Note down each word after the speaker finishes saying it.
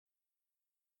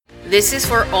This is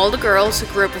for all the girls who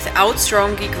grew up without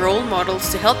strong geek role models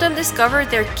to help them discover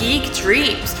their geek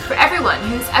dreams. For everyone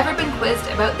who's ever been quizzed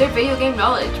about their video game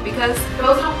knowledge because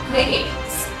girls don't play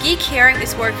games. Geek Caring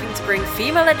is working to bring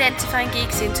female identifying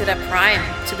geeks into their prime,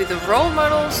 to be the role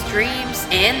models, dreams,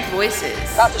 and voices.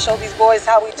 About to show these boys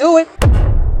how we do it.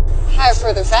 Higher,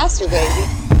 further, faster, baby.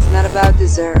 It's not about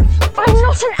deserve. I'm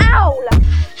not an owl!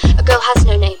 A girl has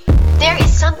no name. There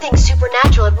is something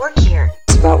supernatural at work here.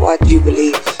 It's about what you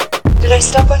believe. Did I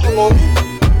step on your moment?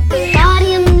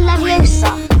 Wingardium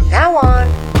Leviosa. From now on,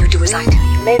 you do as I tell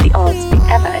you. May the odds be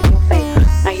ever in your favor.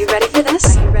 Are you ready for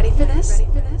this? Are you ready for this?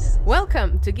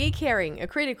 Welcome to Geek Caring, a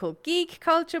critical geek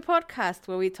culture podcast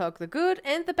where we talk the good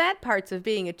and the bad parts of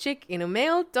being a chick in a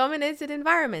male-dominated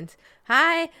environment.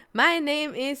 Hi, my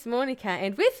name is Monica,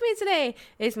 and with me today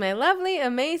is my lovely,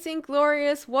 amazing,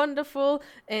 glorious, wonderful,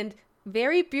 and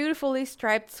very beautifully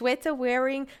striped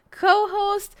sweater-wearing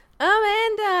co-host,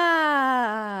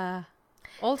 Amanda.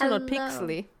 Also Hello. not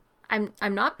pixely. I'm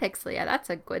not pixely. Yeah, that's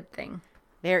a good thing.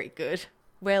 Very good.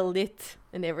 Well lit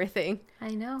and everything. I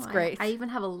know. It's great. I even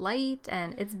have a light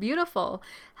and it's beautiful.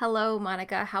 Hello,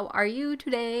 Monica. How are you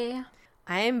today?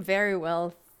 I am very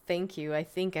well, thank you. I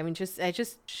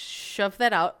just shoved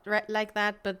that out right like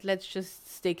that, but let's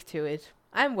just stick to it.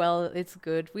 I'm well, it's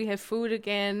good. We have food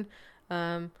again.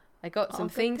 I got some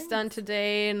things done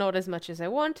today, not as much as I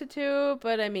wanted to,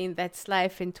 but I mean, that's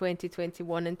life in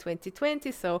 2021 and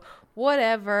 2020, so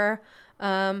whatever.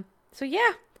 So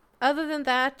yeah, other than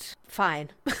that,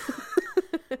 fine.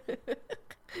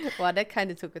 Wow, that kind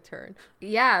of took a turn.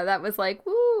 Yeah, that was like,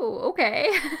 woo,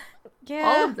 okay. Yeah.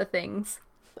 All of the things.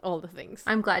 All the things.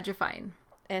 I'm glad you're fine.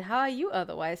 And how are you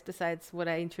otherwise, besides what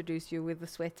I introduced you with the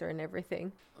sweater and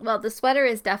everything? Well, the sweater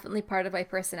is definitely part of my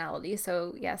personality,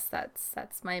 so yes,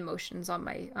 that's my emotions on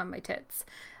my tits.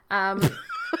 I'm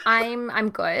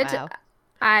good. Wow.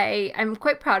 I'm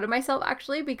quite proud of myself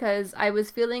actually, because I was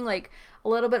feeling like a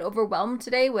little bit overwhelmed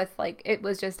today with like, it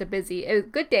was just a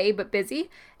good day but busy,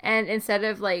 and instead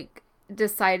of like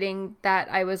deciding that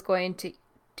I was going to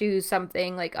do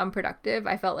something like unproductive,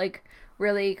 I felt like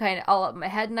really kind of all up my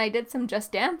head, and I did some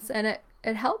Just Dance, and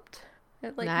it helped.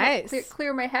 It like nice. helped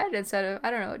clear my head instead of, I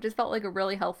don't know, it just felt like a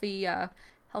really healthy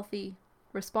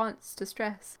response to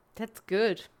stress. That's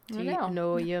good. Do you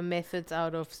know your methods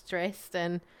out of stress,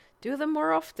 then do them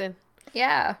more often.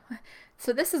 Yeah.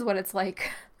 So this is what it's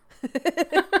like.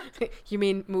 You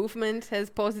mean movement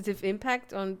has positive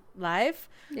impact on life?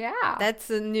 Yeah. That's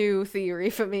a new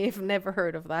theory for me. I've never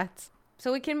heard of that.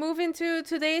 So we can move into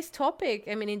today's topic.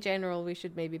 I mean, in general, we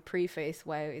should maybe preface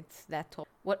why it's that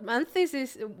topic. What month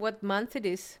it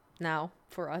is now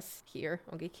for us here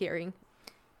on Geek Caring.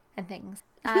 And things.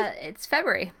 It's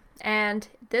February. And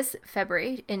this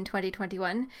February in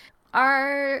 2021,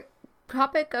 our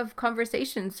topic of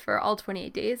conversations for all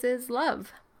 28 days is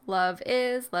love. Love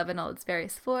is love in all its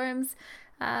various forms.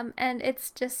 And it's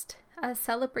just a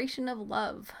celebration of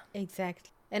love.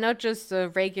 Exactly. And not just a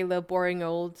regular, boring,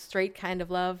 old, straight kind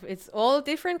of love. It's all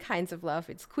different kinds of love.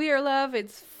 It's queer love,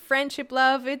 it's friendship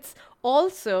love, it's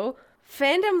also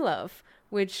fandom love,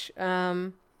 which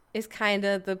is kind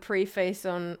of the preface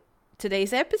on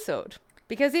today's episode.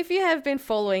 Because if you have been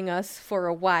following us for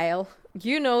a while,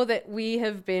 you know that we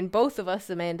have been, both of us,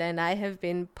 Amanda and I, have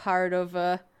been part of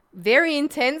a very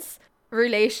intense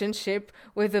relationship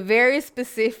with a very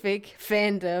specific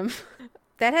fandom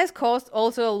that has caused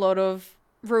also a lot of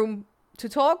room to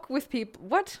talk with people.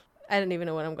 What? I don't even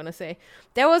know what I'm going to say.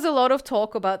 There was a lot of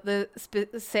talk about the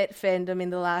set fandom in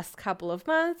the last couple of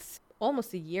months.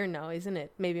 Almost a year now, isn't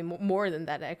it? Maybe more than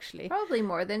that, actually. Probably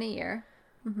more than a year.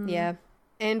 Mm-hmm. Yeah.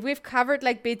 And we've covered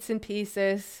like bits and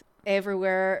pieces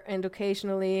everywhere and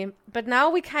occasionally. But now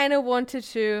we kind of wanted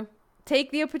to take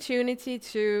the opportunity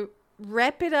to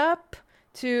wrap it up,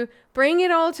 to bring it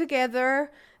all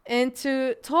together, and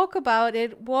to talk about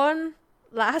it one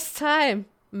last time.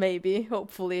 Maybe,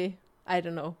 hopefully, I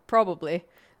don't know, probably.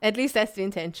 At least that's the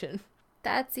intention.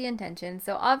 That's the intention.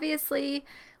 So obviously,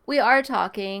 we are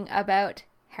talking about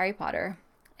Harry Potter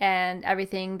and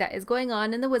everything that is going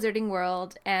on in the wizarding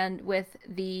world and with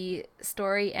the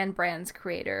story and brand's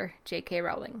creator, J.K.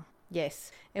 Rowling.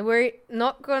 Yes. And we're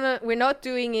not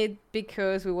doing it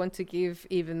because we want to give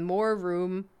even more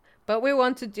room, but we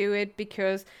want to do it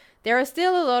because there are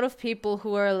still a lot of people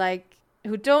who are like,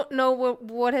 who don't know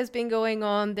what has been going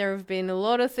on. There have been a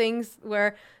lot of things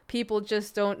where people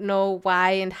just don't know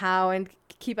why and how and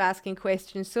keep asking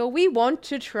questions. So we want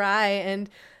to try and,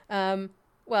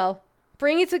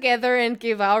 bring it together and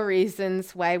give our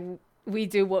reasons why we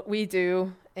do what we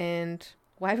do and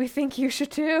why we think you should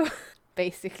do,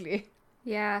 basically.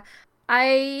 Yeah.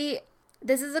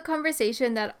 This is a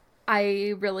conversation that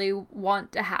I really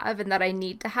want to have and that I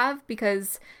need to have,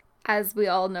 because as we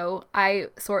all know, I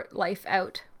sort life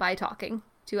out by talking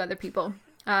to other people.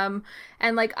 And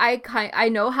like I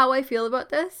know how I feel about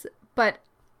this, but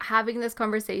having this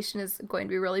conversation is going to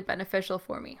be really beneficial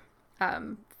for me,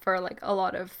 for like a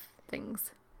lot of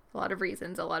things, a lot of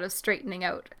reasons, a lot of straightening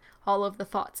out all of the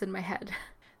thoughts in my head.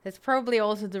 That's probably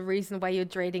also the reason why you're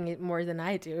dreading it more than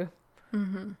I do.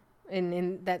 Mm-hmm.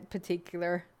 In that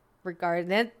particular regard.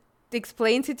 That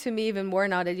explains it to me even more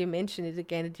now that you mention it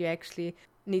again, that you actually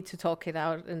need to talk it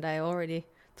out, and I already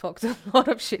talked a lot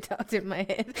of shit out in my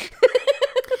head.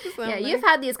 So yeah, you've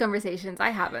had these conversations.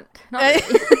 I haven't. Not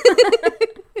really.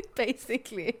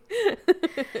 Basically.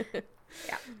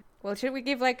 Yeah. Well, should we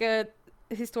give like a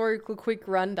historical quick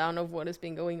rundown of what has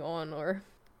been going on, or?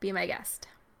 Be my guest.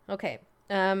 Okay.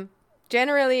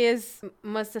 Generally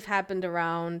must have happened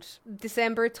around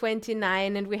December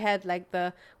 29, and we had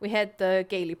the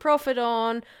Gaily Prophet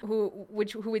on, who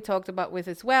we talked about with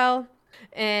as well.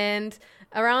 And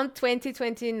around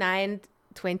 2019.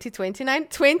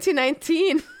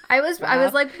 I was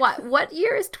like, what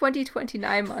year is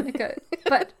 2029, Monica?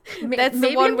 But that's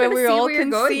the one where we all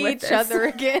can see each other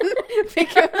again,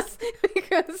 because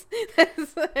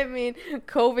that's, I mean,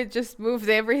 COVID just moves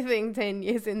everything 10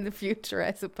 years in the future,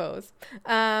 I suppose.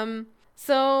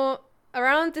 So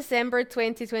around December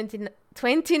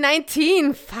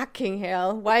 2019, fucking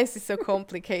hell, why is this so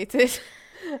complicated?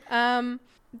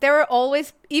 There were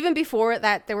always, even before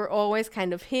that, there were always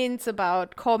kind of hints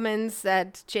about comments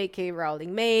that J.K.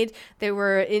 Rowling made. They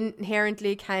were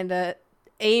inherently kind of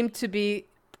aimed to be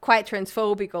quite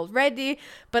transphobic already,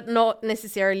 but not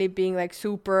necessarily being like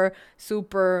super,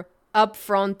 super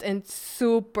upfront and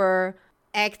super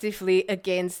actively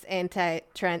against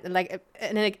anti-trans, like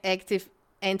an active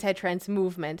anti-trans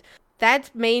movement.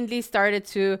 That mainly started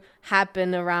to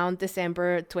happen around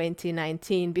December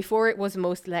 2019. Before, it was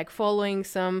mostly like following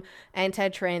some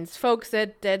anti-trans folks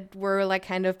that were like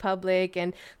kind of public,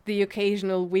 and the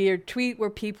occasional weird tweet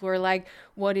where people were like,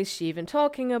 what is she even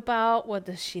talking about? What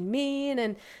does she mean?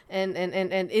 And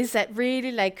is that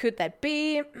really, like, could that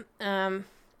be? And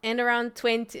around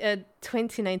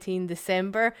 2019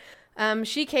 December,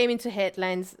 she came into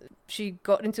headlines. She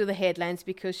got into the headlines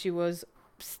because she was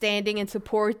standing and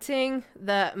supporting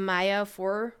the Maya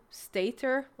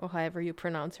Forstater, or however you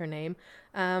pronounce her name,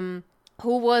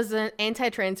 who was an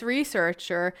anti-trans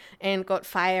researcher and got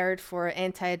fired for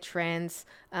anti-trans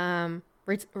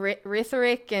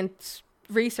rhetoric and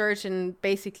research, and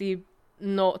basically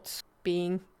not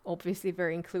being obviously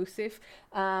very inclusive.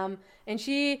 And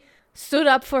she stood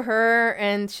up for her,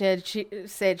 and she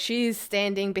said she's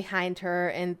standing behind her,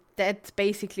 and that's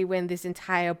basically when this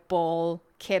entire ball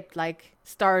kept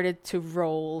started to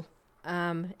roll,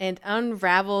 and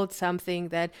unraveled something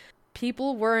that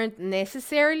people weren't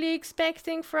necessarily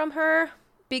expecting from her,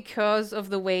 because of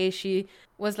the way she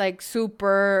was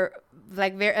super,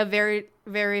 a very,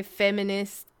 very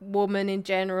feminist woman in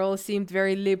general, seemed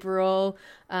very liberal,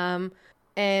 and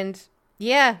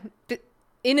yeah,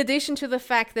 in addition to the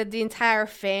fact that the entire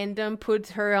fandom put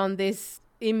her on this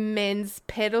immense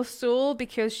pedestal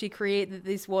because she created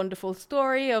this wonderful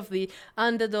story of the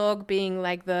underdog being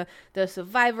like the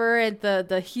survivor and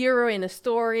the hero in a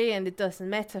story, and it doesn't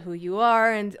matter who you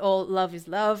are, and all love is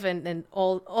love, and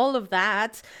all of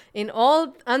that.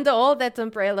 Under all that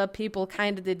umbrella, people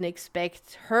kind of didn't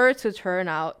expect her to turn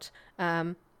out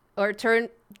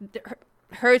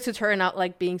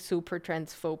like being super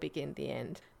transphobic in the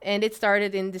end. And it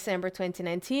started in December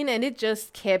 2019, and it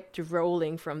just kept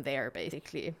rolling from there,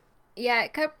 basically. Yeah,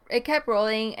 it kept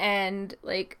rolling, and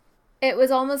it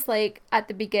was almost like at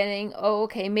the beginning, oh,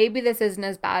 okay, maybe this isn't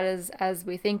as bad as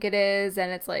we think it is,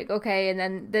 and it's like, okay, and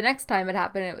then the next time it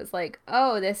happened, it was like,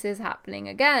 oh, this is happening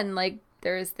again.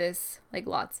 There's this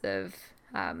lots of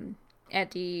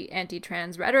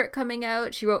anti-trans rhetoric coming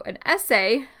out. She wrote an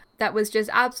essay that was just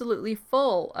absolutely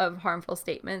full of harmful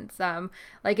statements. It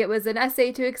was an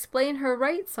essay to explain her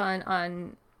rights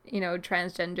on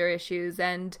transgender issues,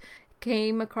 and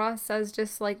came across as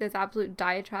just this absolute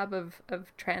diatribe of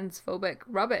transphobic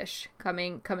rubbish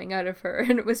coming out of her.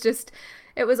 And it was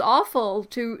awful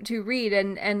to read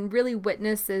and really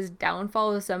witness this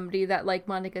downfall of somebody that, like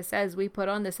Monica says, we put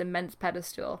on this immense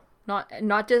pedestal.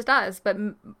 Not just us, but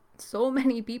so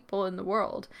many people in the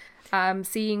world.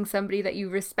 Seeing somebody that you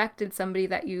respected, somebody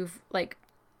that you've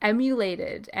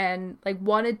emulated and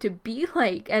wanted to be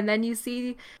like, and then you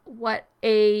see what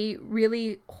a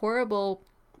really horrible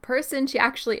person she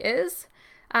actually is.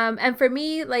 And for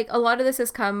me, a lot of this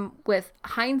has come with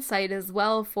hindsight as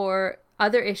well for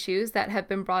other issues that have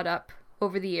been brought up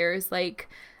over the years,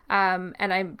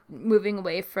 And I'm moving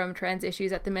away from trans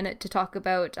issues at the minute to talk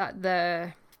about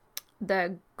the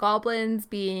goblins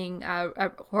being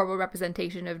a horrible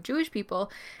representation of Jewish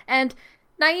people. And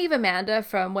naive Amanda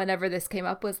from whenever this came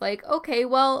up was like, okay,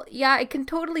 well, yeah, I can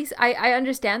totally, I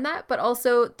understand that, but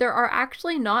also there are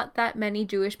actually not that many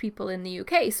Jewish people in the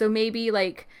UK. So maybe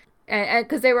like, and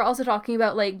because they were also talking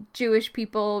about like Jewish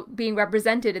people being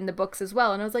represented in the books as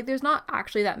well. And I was like, there's not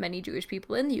actually that many Jewish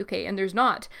people in the UK. And there's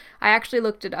not. I actually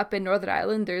looked it up in Northern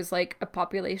Ireland. There's like a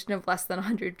population of less than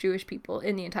 100 Jewish people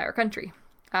in the entire country.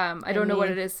 I don't know what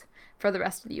it is for the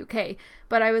rest of the UK,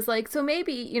 but I was like, so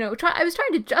maybe, you know, I was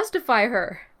trying to justify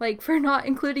her, like, for not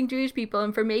including Jewish people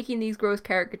and for making these gross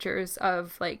caricatures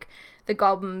of, like, the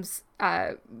goblins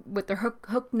with their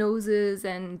hook noses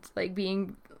and, like,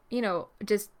 being, you know,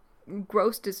 just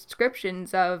gross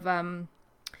descriptions of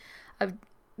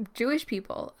Jewish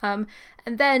people. And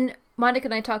then Monica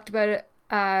and I talked about it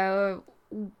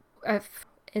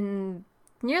in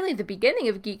nearly the beginning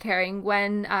of Geek Herring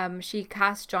when she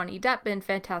cast Johnny Depp in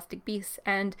Fantastic Beasts,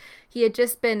 and he had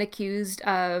just been accused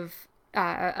of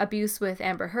abuse with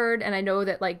Amber Heard. And I know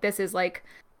that like this is like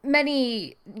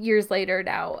many years later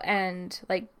now, and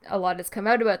like a lot has come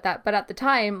out about that, but at the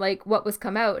time, like what was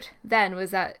come out then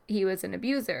was that he was an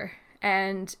abuser,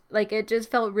 and like it just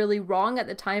felt really wrong at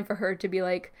the time for her to be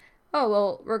like, oh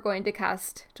well, we're going to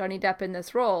cast Johnny Depp in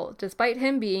this role despite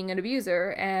him being an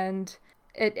abuser. And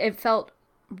it felt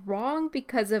wrong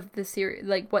because of the series,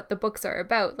 like what the books are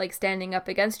about, like standing up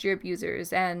against your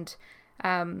abusers. And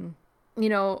you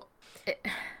know,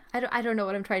 I don't know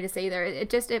what I'm trying to say there.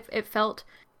 It felt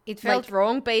like,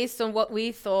 wrong based on what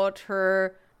we thought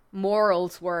her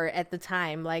morals were at the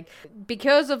time, like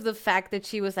because of the fact that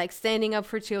she was like standing up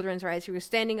for children's rights, she was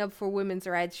standing up for women's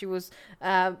rights, she was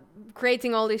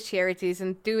creating all these charities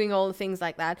and doing all the things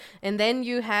like that. And then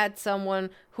you had someone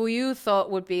who you thought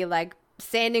would be like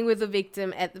standing with the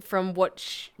victim from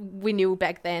what we knew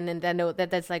back then, and I know that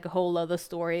that's like a whole other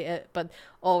story, but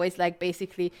always like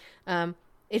basically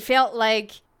it felt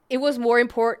like it was more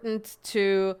important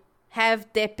to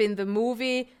have Depp in the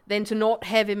movie than to not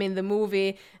have him in the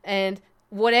movie, and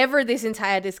whatever this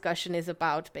entire discussion is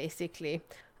about basically.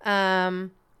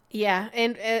 Yeah,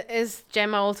 and as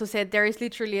Gemma also said, there is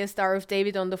literally a Star of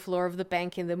David on the floor of the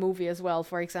bank in the movie as well,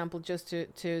 for example, just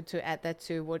to add that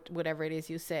to whatever it is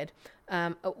you said.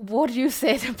 What you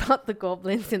said about the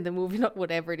goblins in the movie, not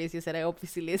whatever it is you said, I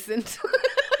obviously listened.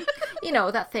 You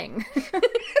know, that thing.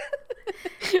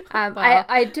 Wow.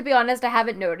 I to be honest, I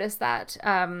haven't noticed that.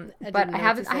 But I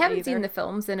haven't seen the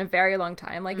films in a very long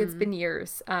time. Like it's been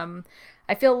years.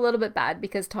 I feel a little bit bad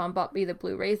because Tom bought me the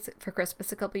Blu-rays for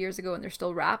Christmas a couple years ago and they're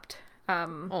still wrapped.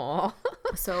 Aww.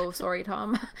 So sorry,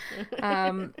 Tom.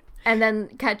 And then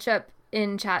Ketchup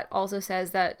in chat also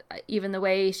says that even the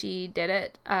way she did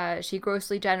it, she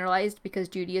grossly generalized because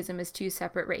Judaism is two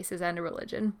separate races and a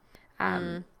religion.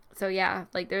 So yeah,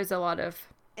 like there's a lot of...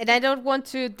 And I don't want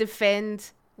to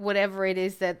defend whatever it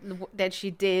is that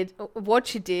she did, what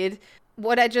she did.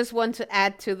 What I just want to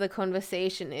add to the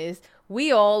conversation is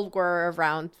we all were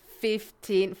around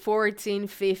 14,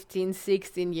 15,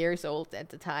 16 years old at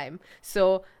the time.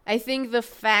 So I think the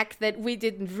fact that we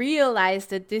didn't realize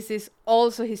that this is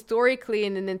also historically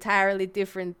in an entirely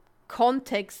different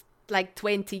context, like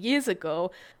 20 years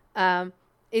ago,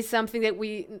 is something that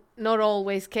we not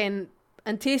always can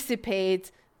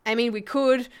anticipate. I mean, we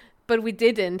could, but we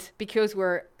didn't because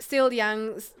we're still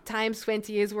young. Times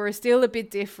 20 years were still a bit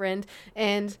different.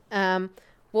 And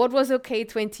what was okay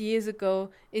 20 years ago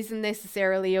isn't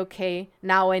necessarily okay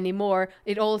now anymore.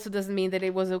 It also doesn't mean that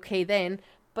it was okay then.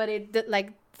 But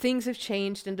things have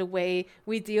changed, and the way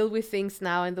we deal with things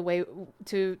now and the way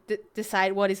to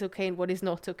decide what is okay and what is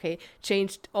not okay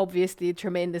changed obviously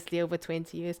tremendously over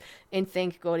 20 years. And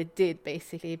thank God it did,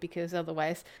 basically, because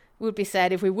otherwise it would be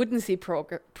sad if we wouldn't see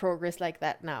progress like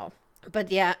that now.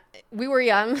 But yeah, we were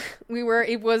young.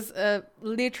 It was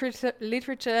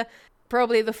literature,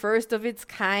 probably the first of its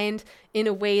kind in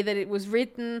a way that it was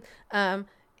written.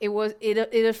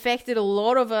 It affected a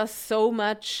lot of us so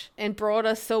much and brought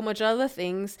us so much other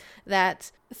things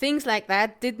that things like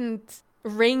that didn't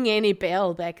ring any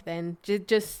bell back then. It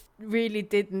just really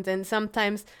didn't. And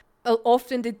sometimes,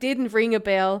 often it didn't ring a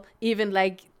bell even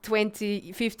like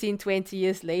 15, 20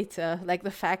 years later. Like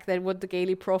the fact that what the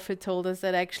Daily Prophet told us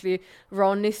that actually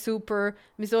Ron is super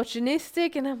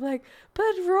misogynistic. And I'm like, but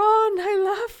Ron, I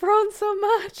love Ron so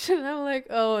much. And I'm like,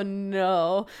 oh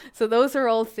no. So those are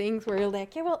all things where you're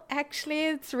like, yeah, well, actually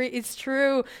it's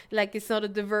true. Like it's not a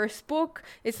diverse book.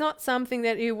 It's not something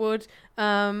that you would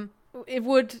it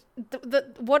would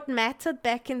what mattered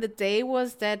back in the day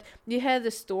was that you had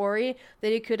a story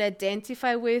that you could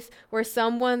identify with, where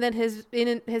someone that has been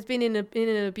in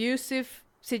an abusive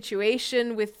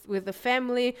situation with a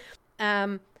family,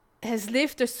 has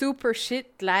lived a super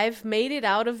shit life, made it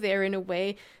out of there in a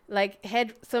way, like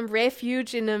had some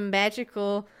refuge in a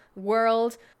magical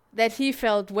world that he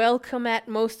felt welcome at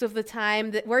most of the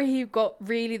time, that where he got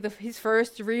really his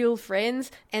first real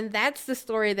friends. And that's the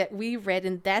story that we read,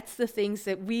 and that's the things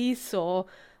that we saw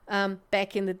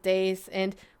back in the days.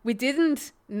 And we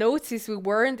didn't notice,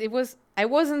 I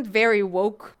wasn't very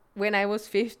woke when I was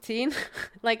 15.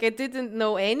 Like, I didn't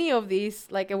know any of these,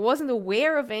 like I wasn't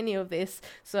aware of any of this.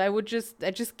 So I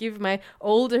just give my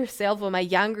older self, or my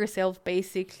younger self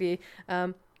basically,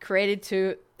 credit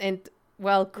to, and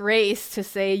well, grace to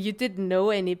say you didn't know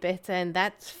any better, and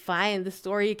that's fine. The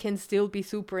story can still be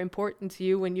super important to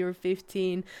you when you're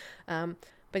 15.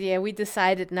 But yeah, we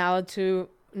decided now to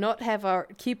not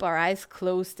keep our eyes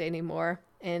closed anymore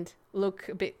and look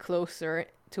a bit closer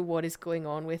to what is going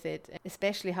on with it,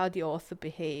 especially how the author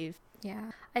behaved.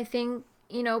 Yeah, I think,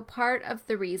 part of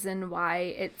the reason why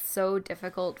it's so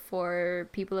difficult for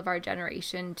people of our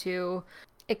generation to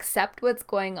accept what's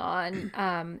going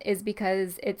on is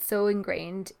because it's so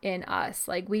ingrained in us.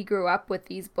 Like, we grew up with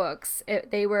these books.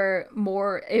 They were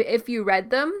more, if you read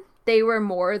them, they were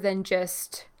more than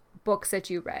just books that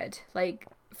you read. Like,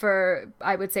 for,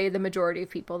 I would say, the majority of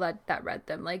people that read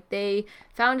them, like, they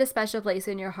found a special place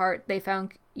in your heart. They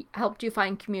helped you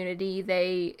find community.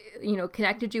 They,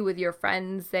 connected you with your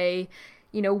friends. They,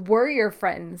 were your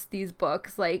friends, these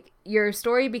books. Like, your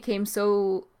story became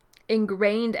so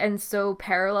ingrained and so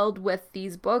paralleled with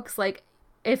these books. Like,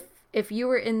 if you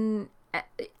were in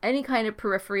any kind of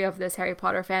periphery of this Harry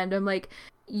Potter fandom, like,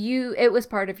 it was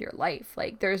part of your life.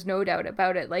 Like, there's no doubt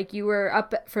about it. Like, you were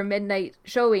up for midnight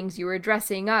showings, you were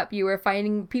dressing up, you were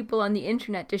finding people on the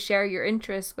internet to share your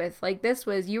interests with. Like,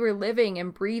 you were living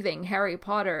and breathing Harry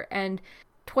Potter. And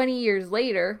 20 years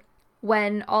later,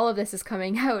 when all of this is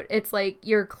coming out, it's like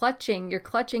you're clutching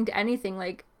to anything.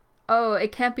 Like, oh,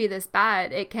 it can't be this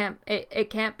bad. It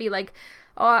can't be like,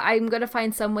 oh, I'm gonna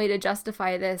find some way to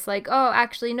justify this. Like, oh,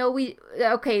 actually, no,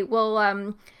 we'll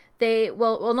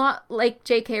not like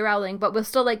J.K. Rowling, but we'll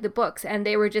still like the books, and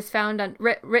they were just found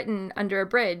written under a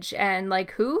bridge, and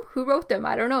like, who wrote them?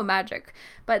 I don't know, magic.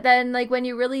 But then, like, when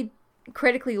you really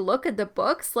critically look at the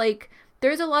books, like,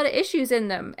 there's a lot of issues in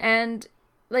them, and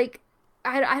like,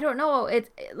 I don't know.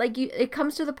 It's like it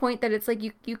comes to the point that it's like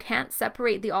you can't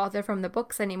separate the author from the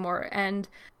books anymore, and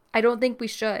I don't think we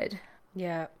should.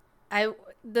 Yeah,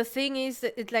 the thing is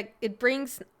that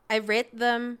I read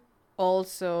them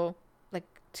also like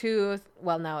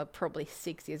now probably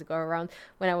 6 years ago, around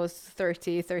when I was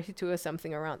 32 or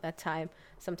something,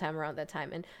 sometime around that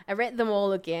time, and I read them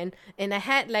all again, and I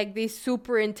had like this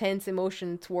super intense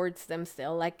emotion towards them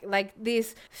still, like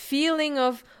this feeling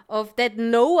of that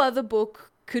no other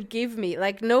book could give me.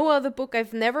 Like, no other book,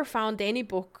 I've never found any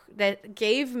book that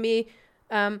gave me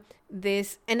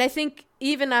this. And I think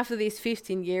even after these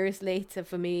 15 years later,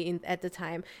 for me at the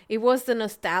time, it was the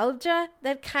nostalgia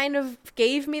that kind of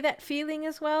gave me that feeling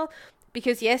as well.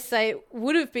 Because yes, I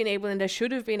would have been able, and I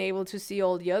should have been able to see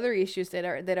all the other issues that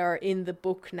are in the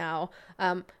book now,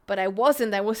 but I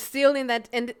wasn't. I was still in that,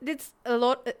 and it's a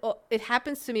lot. It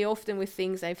happens to me often with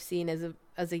things I've seen as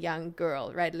a young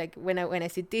girl, right? Like when I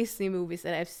see Disney movies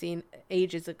that I've seen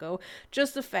ages ago,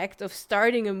 just the fact of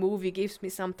starting a movie gives me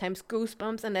sometimes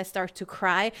goosebumps, and I start to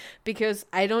cry because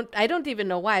I don't even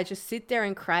know why. I just sit there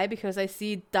and cry because I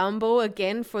see Dumbo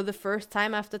again for the first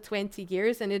time after 20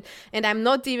 years, and I'm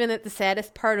not even at the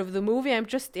saddest part of the movie. I'm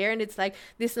just there, and it's like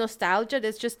this nostalgia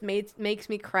that's just makes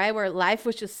me cry, where life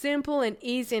was just simple and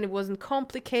easy, and it wasn't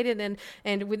complicated,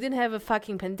 and we didn't have a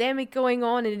fucking pandemic going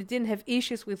on, and it didn't have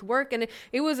issues with work, and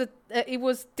it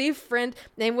was different,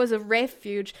 and it was a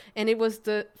refuge, and it was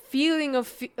the feeling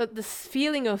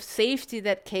of safety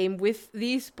that came with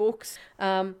these books,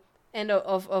 and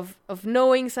of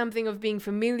knowing something, of being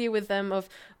familiar with them,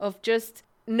 of just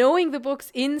knowing the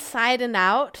books inside and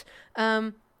out,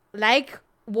 like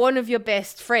one of your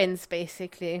best friends,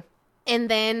 basically. And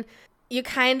then you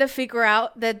kind of figure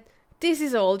out that this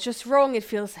is all just wrong. It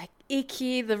feels like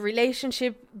icky. The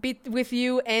relationship with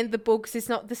you and the books is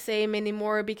not the same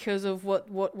anymore because of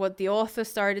what the author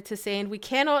started to say, and we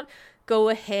cannot go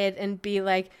ahead and be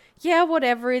like, yeah,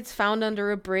 whatever, it's found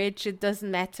under a bridge, it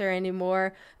doesn't matter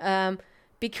anymore,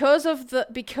 because of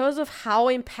how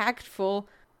impactful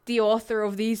the author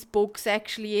of these books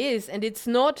actually is. And it's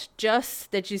not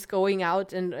just that she's going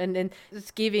out and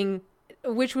it's giving,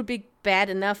 which would be bad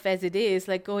enough as it is,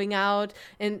 like going out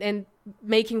and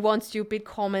making one stupid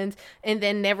comment and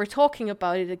then never talking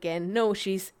about it again. No,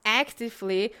 she's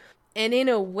actively, and in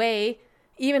a way,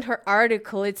 even her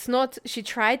article, it's not, she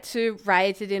tried to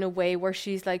write it in a way where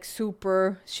she's like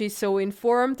she's so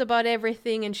informed about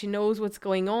everything and she knows what's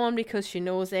going on because she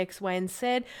knows X, Y, and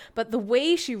Z. But the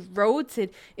way she wrote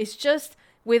it is just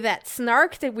with that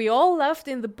snark that we all loved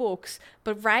in the books,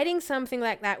 but writing something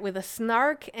like that with a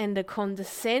snark and a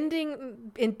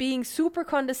condescending, and being super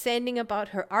condescending about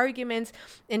her arguments,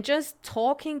 and just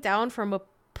talking down from a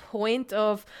point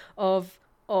of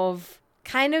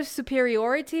kind of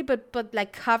superiority, but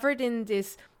like covered in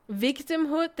this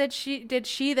victimhood that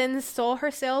she then saw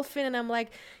herself in. And I'm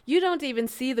like, you don't even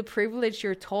see the privilege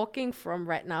you're talking from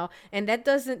right now. And that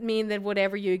doesn't mean that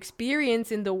whatever you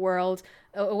experience in the world,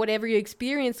 or whatever you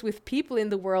experience with people in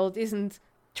the world, isn't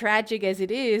tragic as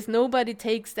it is. Nobody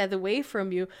takes that away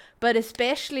from you, but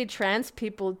especially trans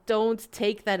people don't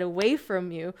take that away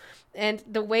from you. And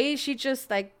the way she just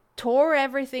like tore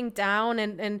everything down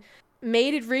and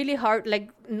made it really hard, like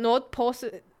not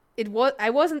possible. I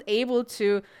wasn't able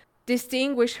to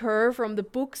distinguish her from the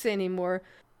books anymore,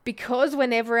 because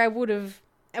whenever I would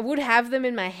have them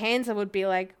in my hands, I would be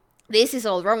like, this is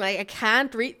all wrong. I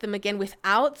can't read them again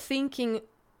without thinking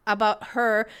about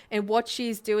her and what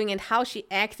she's doing and how she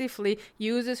actively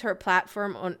uses her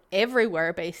platform on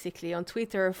everywhere, basically on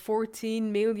Twitter,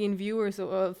 14 million viewers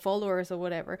or followers or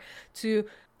whatever, to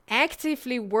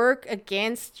actively work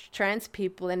against trans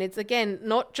people. And it's, again,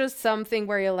 not just something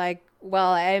where you're like,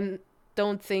 well, I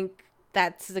don't think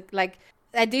that's like,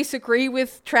 I disagree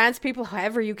with trans people,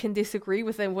 however you can disagree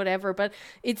with them, whatever, but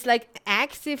it's like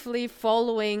actively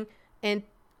following and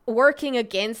working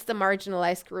against the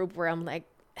marginalized group, where I'm like,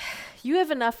 you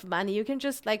have enough money, you can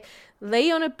just like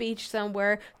lay on a beach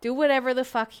somewhere, do whatever the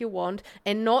fuck you want,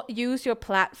 and not use your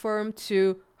platform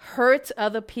to hurt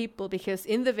other people, because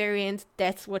in the very end,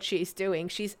 that's what she's doing.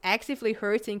 She's actively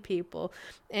hurting people,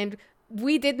 and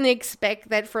we didn't expect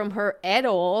that from her at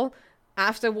all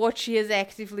after what she's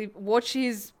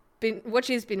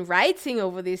been writing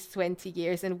over these 20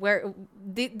 years, and where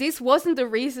this wasn't the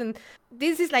reason.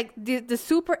 This is like the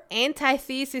super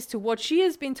antithesis to what she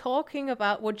has been talking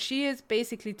about, what she has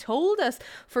basically told us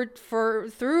for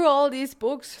through all these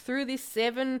books, through these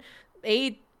seven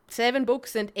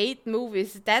books and 8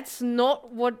 movies. That's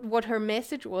not what her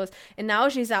message was. And now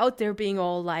she's out there being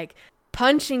all like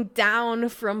punching down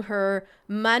from her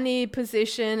money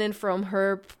position and from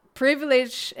her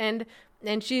privilege, and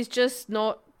she's just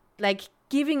not like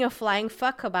giving a flying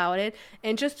fuck about it,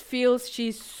 and just feels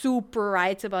she's super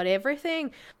right about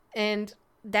everything. And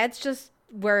that's just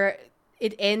where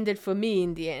it ended for me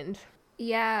in the end.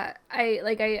 Yeah,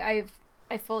 I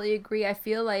fully agree. I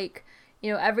feel like,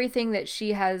 you know, everything that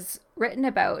she has written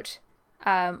about,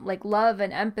 like love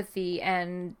and empathy,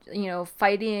 and, you know,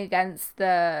 fighting against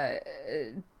the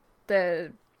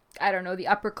I don't know, the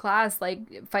upper class,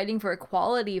 like fighting for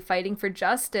equality, fighting for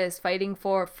justice, fighting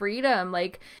for freedom,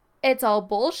 like it's all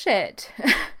bullshit,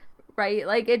 right?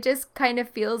 Like it just kind of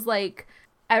feels like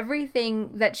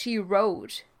everything that she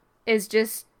wrote is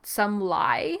just some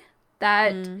lie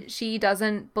that she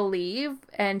doesn't believe,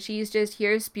 and she's just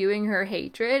here spewing her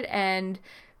hatred and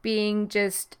being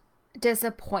just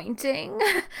disappointing.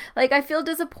 Like I feel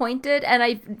disappointed, and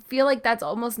I feel like that's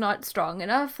almost not strong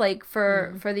enough, like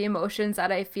for the emotions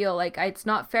that I feel. Like it's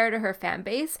not fair to her fan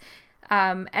base.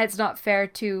 It's not fair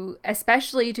to,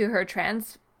 especially to her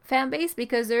trans fan base,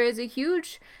 because there is a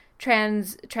huge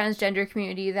transgender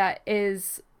community that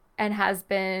is and has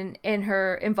been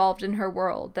involved in her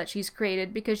world that she's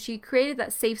created, because she created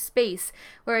that safe space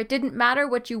where it didn't matter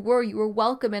what you were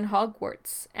welcome in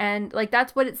Hogwarts. And like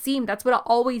that's what it seemed, that's what it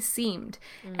always seemed.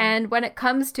 And when it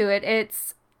comes to it,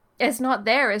 it's not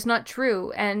there, it's not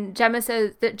true. And Gemma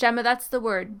says that, that's the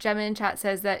word, Gemma in chat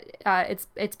says that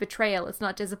it's betrayal, it's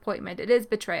not disappointment, it is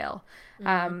betrayal.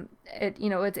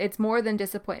 It's more than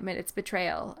disappointment, it's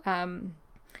betrayal.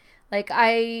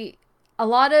 A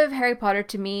lot of Harry Potter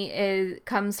to me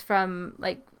comes from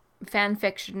like fan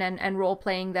fiction and role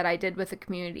playing that I did with the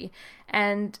community,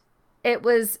 and it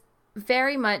was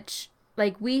very much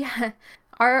like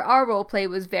our role play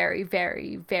was very,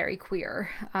 very, very queer.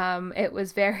 It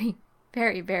was very,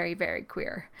 very, very, very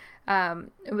queer.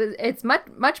 It's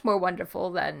much more wonderful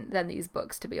than these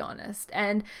books, to be honest.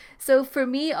 And so for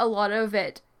me, a lot of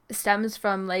it stems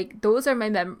from like those are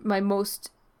my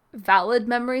most valid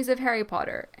memories of Harry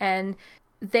Potter, and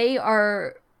they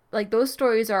are like, those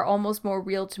stories are almost more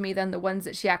real to me than the ones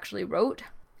that she actually wrote.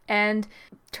 And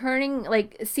turning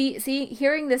like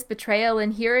hearing this betrayal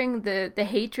and hearing the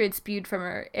hatred spewed from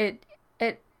her,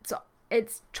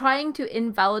 it's trying to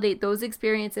invalidate those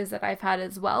experiences that I've had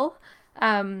as well.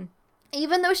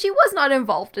 Even though she was not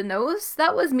involved in those.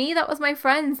 That was me, that was my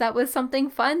friends, that was something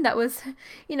fun, that was,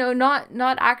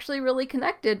 not actually really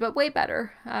connected, but way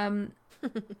better.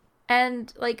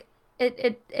 And like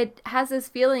it has this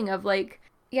feeling of like,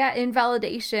 yeah,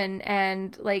 invalidation,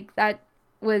 and like that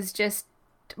was just,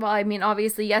 well, I mean,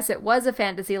 obviously, yes, it was a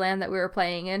fantasy land that we were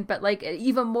playing in, but like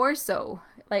even more so,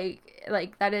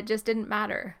 like that it just didn't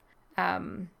matter.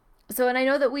 So, and I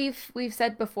know that we've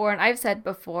said before, and I've said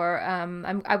before,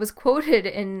 I was quoted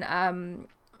in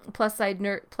Plus Size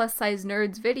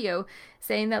Nerd's video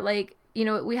saying that, like,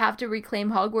 we have to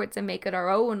reclaim Hogwarts and make it our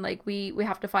own. Like, we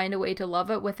have to find a way to love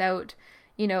it without,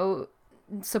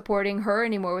 supporting her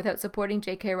anymore, without supporting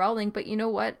J.K. Rowling. But you know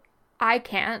what? I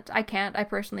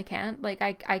personally can't. Like,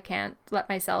 I can't let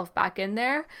myself back in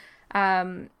there,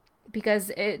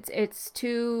 because it's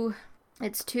too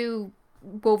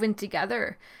woven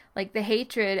together. Like, the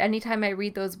hatred, anytime I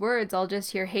read those words, I'll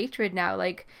just hear hatred now.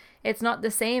 Like, it's not the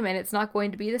same, and it's not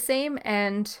going to be the same,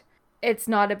 and it's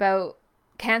not about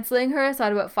canceling her, it's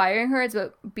not about firing her, it's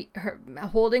about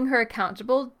holding her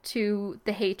accountable to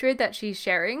the hatred that she's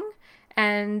sharing,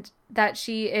 and that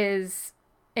she is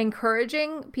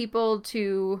encouraging people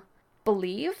to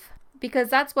believe, because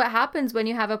that's what happens when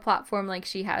you have a platform like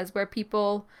she has, where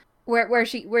people... Where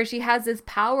she has this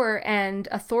power and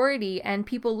authority, and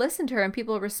people listen to her and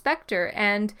people respect her,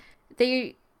 and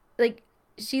they, like,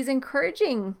 she's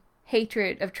encouraging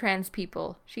hatred of trans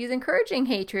people. She's encouraging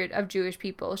hatred of Jewish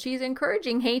people. She's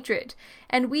encouraging hatred,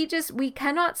 and we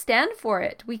cannot stand for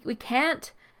it. We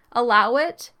can't allow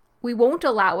it. We won't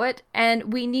allow it,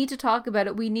 and we need to talk about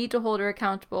it. We need to hold her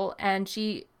accountable, and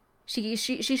she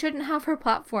shouldn't have her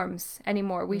platforms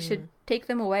anymore. We should take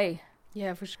them away.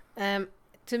 Yeah, for sure.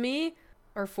 To me,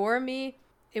 or for me,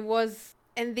 it was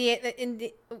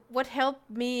what helped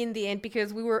me in the end,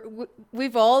 because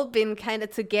we've all been kind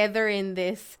of together in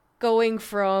this, going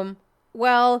from,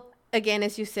 well, again,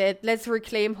 as you said, let's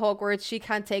reclaim Hogwarts. She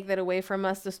can't take that away from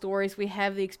us. The stories we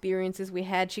have, the experiences we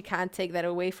had, she can't take that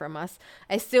away from us.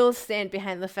 I still stand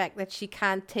behind the fact that she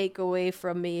can't take away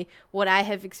from me what I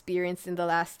have experienced in the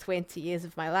last 20 years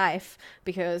of my life,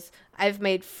 because I've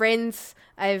made friends,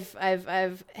 I've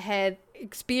had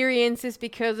experiences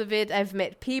because of it, I've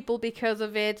met people because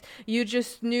of it. You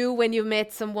just knew when you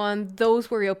met someone, those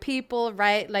were your people,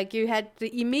 right? Like, you had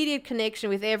the immediate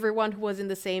connection with everyone who was in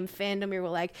the same fandom. You were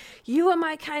like, you are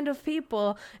my kind of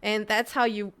people. And that's how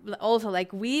you also,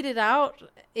 like, weed it out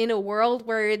in a world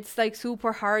where it's like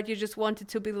super hard. You just wanted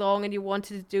to belong, and you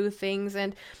wanted to do things,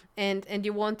 and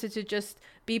you wanted to just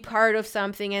be part of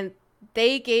something. And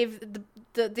they gave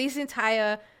this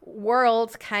entire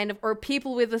world kind of, or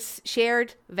people with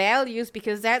shared values,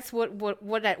 because that's what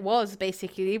that was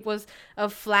basically. It was a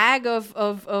flag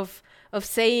of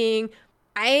saying,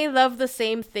 I love the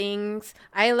same things,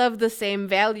 I love the same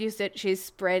values that she's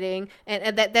spreading,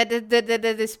 and that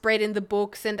is spread in the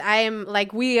books, and I am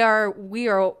like, we are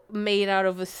made out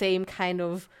of the same kind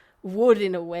of wood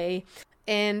in a way.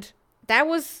 And that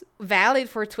was valid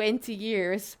for 20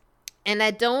 years, and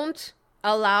I don't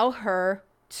allow her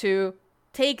to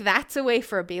take that away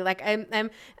from me. Like, I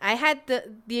had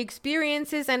the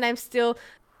experiences, and I'm still,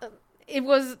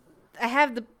 I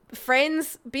have the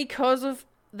friends because of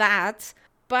that,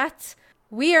 but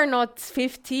we are not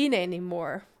 15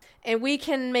 anymore, and we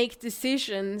can make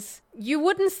decisions. You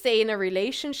wouldn't stay in a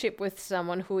relationship with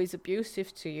someone who is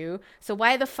abusive to you, so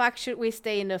why the fuck should we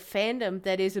stay in a fandom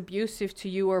that is abusive to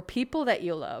you or people that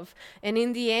you love? And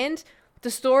in the end,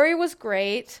 the story was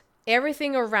great,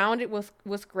 everything around it was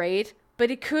great, but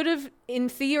it could have, in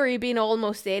theory, been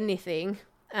almost anything.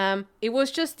 It was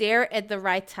just there at the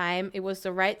right time. It was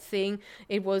the right thing.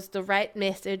 It was the right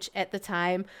message at the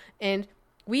time. And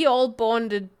we all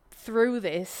bonded through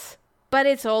this. But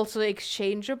it's also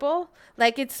exchangeable.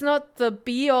 Like, it's not the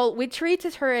be-all. We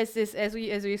treated her as this, as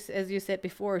you said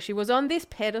before. She was on this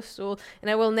pedestal,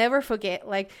 and I will never forget,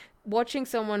 like, watching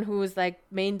someone who was, like,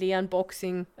 mainly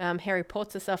unboxing Harry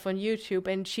Potter stuff on YouTube,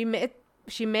 and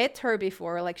she met her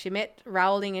before, like, she met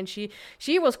Rowling, and she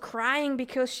was crying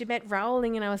because she met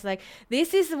Rowling, and I was like,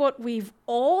 this is what we've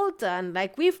all done.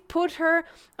 Like, we've put her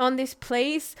on this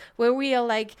place where we are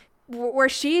like, where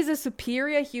she is a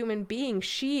superior human being.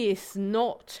 She is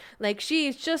not. Like, she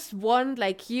is just one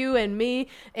like you and me,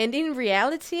 and in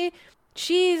reality,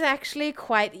 she is actually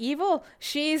quite evil.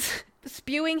 She's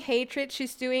spewing hatred,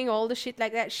 she's doing all the shit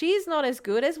like that. She's not as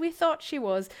good as we thought she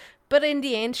was. But in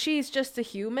the end, she's just a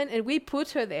human, and we put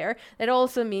her there. That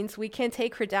also means we can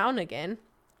take her down again.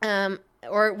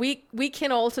 Or we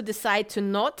can also decide to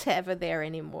not have her there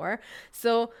anymore.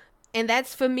 So And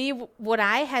that's for me what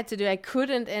I had to do. I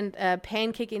couldn't, and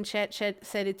Pancake in chat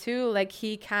said it too. Like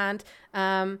he can't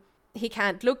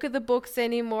look at the books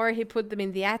anymore. He put them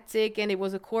in the attic, and it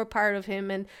was a core part of him.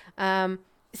 And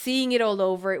seeing it all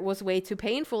over, it was way too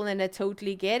painful. And I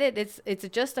totally get it. It's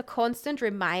just a constant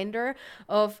reminder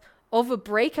of a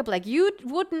breakup. Like you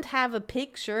wouldn't have a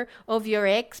picture of your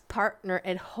ex-partner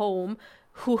at home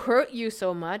who hurt you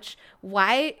so much.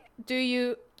 Why do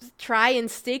you try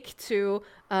and stick to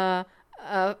a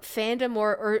fandom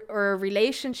or a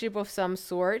relationship of some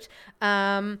sort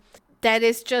that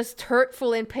is just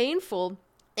hurtful and painful?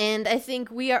 And I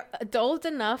think we are adult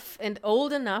enough and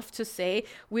old enough to say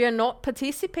we are not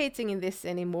participating in this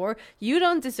anymore. You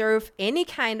don't deserve any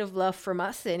kind of love from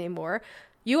us anymore.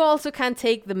 You also can't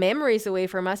take the memories away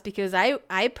from us, because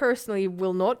I personally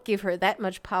will not give her that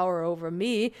much power over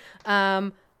me,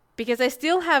 because I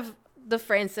still have the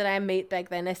friends that I made back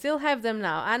then. I still have them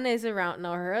now. Anna is around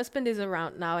now. Her husband is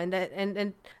around now.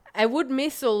 And I would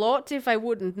miss a lot if I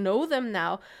wouldn't know them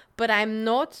now. But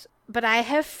I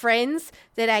have friends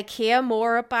that I care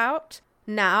more about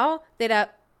now that are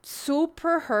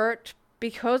super hurt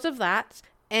because of that.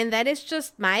 And that is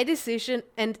just my decision.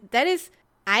 And that is,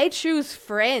 I choose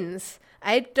friends.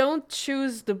 I don't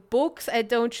choose the books. I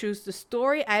don't choose the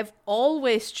story. I've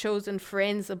always chosen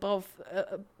friends above,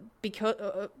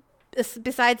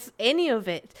 besides any of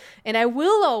it. And I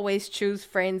will always choose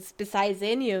friends besides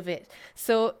any of it.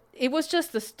 So it was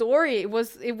just the story. It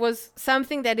was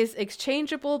something that is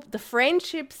exchangeable. The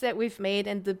friendships that we've made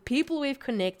and the people we've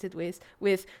connected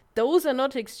with, those are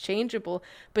not exchangeable.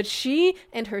 But she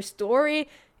and her story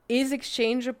is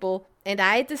exchangeable. And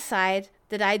I decide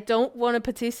that I don't want to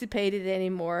participate in it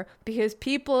anymore, because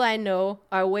people I know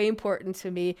are way important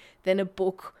to me than a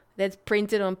book that's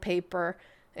printed on paper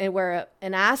and where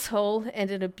an asshole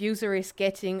and an abuser is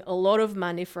getting a lot of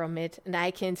money from it, and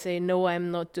I can say, no,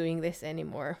 I'm not doing this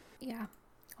anymore. Yeah,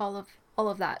 all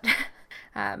of that.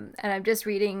 And I'm just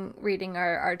reading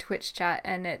our Twitch chat,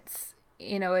 and it's,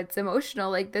 it's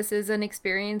emotional. Like, this is an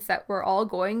experience that we're all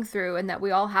going through, and that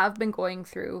we all have been going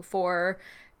through for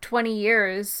 20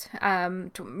 years,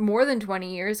 more than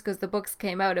 20 years, because the books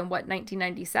came out in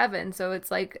 1997. So it's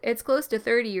like, it's close to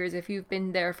 30 years if you've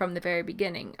been there from the very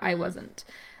beginning. I wasn't.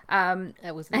 I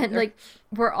wasn't. And like,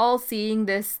 we're all seeing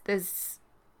this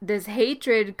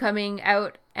hatred coming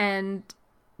out, and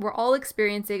we're all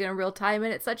experiencing it in real time,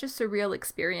 and it's such a surreal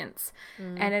experience.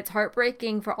 And it's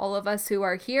heartbreaking for all of us who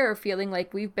are here feeling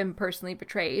like we've been personally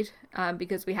betrayed,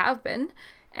 because we have been.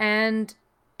 And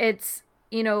it's,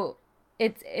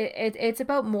 it's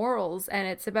about morals, and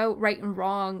it's about right and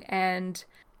wrong. And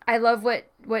I love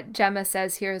what Gemma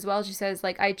says here as well. She says,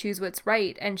 like, I choose what's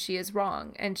right, and she is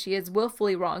wrong, and she is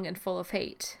willfully wrong and full of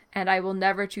hate, and I will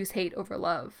never choose hate over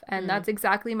love. And that's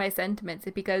exactly my sentiments,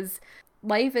 because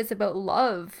life is about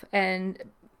love and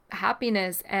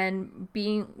happiness and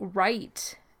being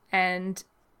right and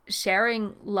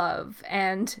sharing love,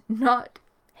 and not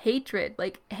hatred.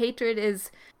 Like, hatred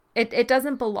is, it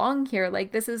doesn't belong here.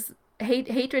 Like, this is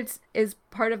hatred is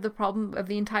part of the problem of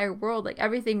the entire world. Like,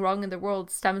 everything wrong in the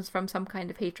world stems from some kind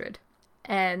of hatred.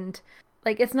 And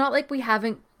like, it's not like we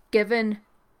haven't given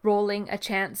Rowling a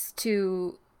chance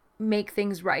to make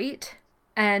things right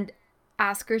and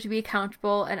ask her to be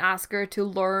accountable, and ask her to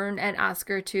learn, and ask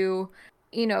her to,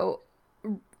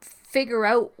 figure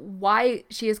out why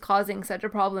she is causing such a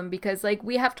problem. Because, like,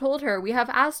 we have told her, we have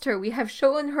asked her, we have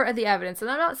shown her the evidence.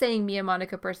 And I'm not saying me and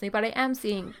Monica personally, but I am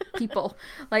seeing people.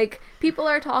 Like, people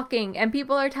are talking, and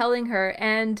people are telling her,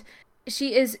 and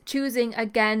she is choosing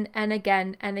again and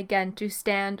again and again to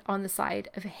stand on the side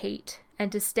of hate,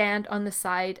 and to stand on the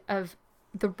side of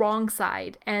the wrong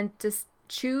side, and to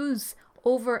choose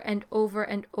over and over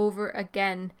and over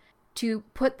again to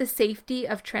put the safety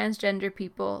of transgender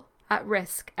people at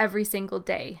risk every single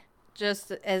day.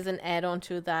 Just as an add-on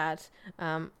to that,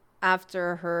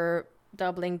 after her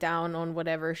doubling down on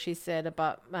whatever she said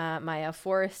about Maya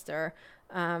Forrester,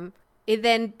 it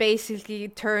then basically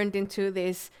turned into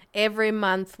this, every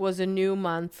month was a new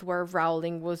month where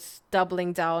Rowling was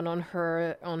doubling down on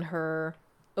her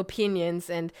opinions,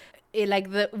 and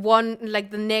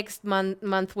the next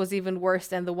month was even worse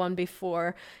than the one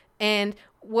before. And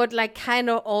what like kind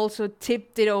of also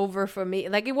tipped it over for me,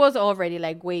 like, it was already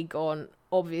like way gone,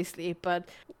 obviously, but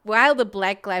while the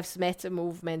Black Lives Matter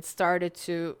movement started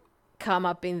to come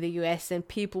up in the US and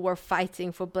people were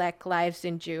fighting for Black lives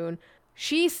in June,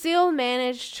 she still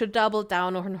managed to double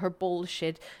down on her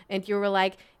bullshit. And you were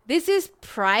like, this is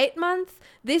Pride Month.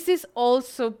 This is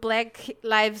also Black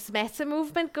Lives Matter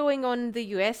movement going on in the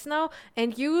US now,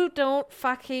 and you don't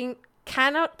fucking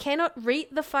cannot read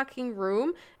the fucking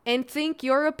room and think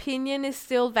your opinion is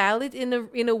still valid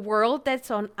in a world that's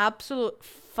on absolute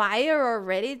fire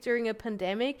already during a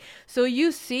pandemic. So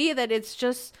you see that it's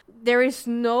just, there is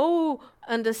no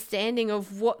understanding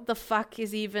of what the fuck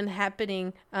is even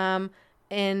happening.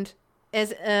 And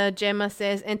as Gemma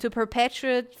says, and to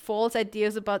perpetuate false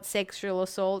ideas about sexual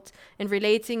assault and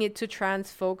relating it to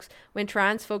trans folks, when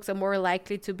trans folks are more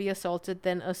likely to be assaulted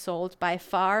than assault by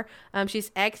far.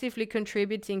 She's actively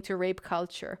contributing to rape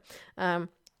culture.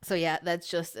 So yeah, that's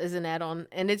just as an add-on.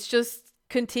 And it's just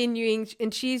continuing,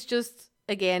 and she's just,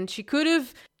 again, she could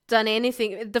have done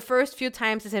anything. The first few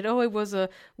times I said, oh, it was a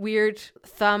weird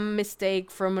thumb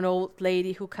mistake from an old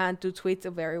lady who can't do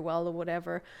Twitter very well or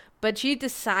whatever. But she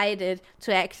decided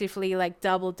to actively like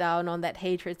double down on that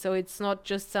hatred. So it's not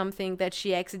just something that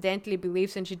she accidentally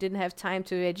believes and she didn't have time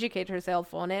to educate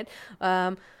herself on it.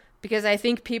 Because I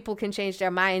think people can change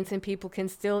their minds and people can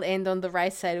still end on the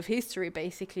right side of history,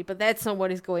 basically. But that's not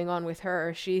what is going on with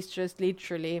her. She's just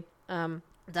literally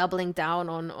doubling down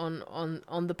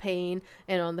on the pain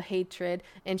and on the hatred,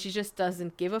 and she just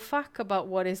doesn't give a fuck about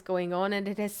what is going on. And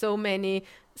it has so many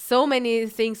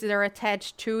things that are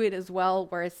attached to it as well,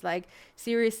 where it's like,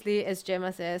 seriously, as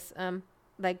Gemma says,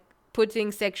 like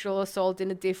putting sexual assault in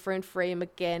a different frame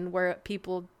again, where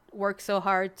people work so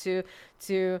hard to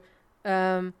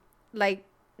like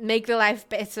make the life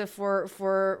better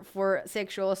for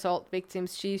sexual assault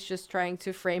victims. She's just trying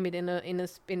to frame it in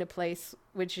a place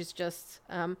which is just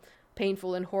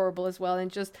painful and horrible as well.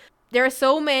 And just, there are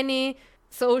so many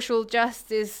social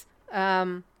justice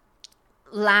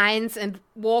lines and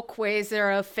walkways that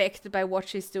are affected by what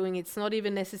she's doing. It's not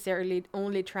even necessarily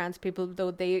only trans people,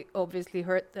 though they obviously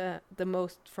hurt the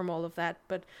most from all of that.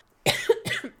 But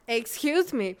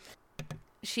excuse me,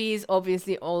 she's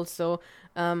obviously also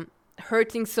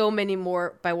hurting so many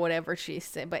more by whatever she's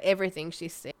saying, by everything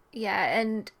she's saying. Yeah,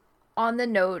 and on the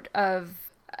note of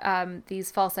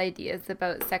these false ideas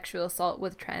about sexual assault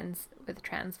with trans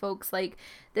folks, like,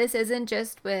 this isn't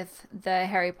just with the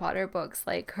Harry Potter books,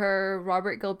 like her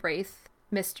Robert Galbraith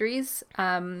mysteries,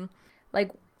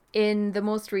 like in the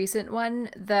most recent one,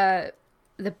 the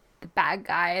bad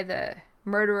guy, the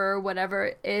murderer,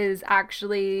 whatever, is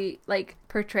actually like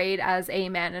portrayed as a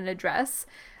man in a dress.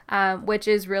 Which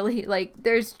is really, like,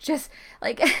 there's just,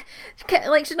 like,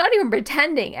 she's not even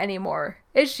pretending anymore,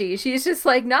 is she? She's just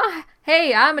like, nah,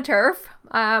 hey, I'm a TERF.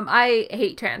 I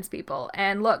hate trans people.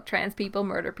 And look, trans people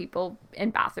murder people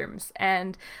in bathrooms.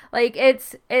 And, like,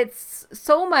 it's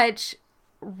so much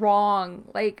wrong.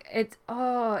 Like, it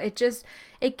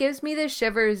gives me the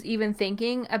shivers even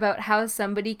thinking about how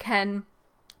somebody can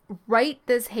write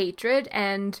this hatred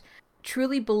and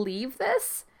truly believe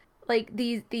this. Like,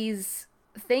 these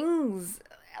things,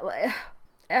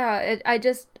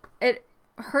 it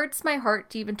hurts my heart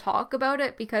to even talk about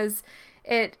it, because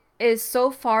it is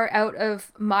so far out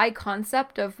of my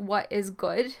concept of what is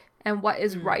good and what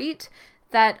is right,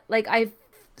 that, like, I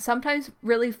sometimes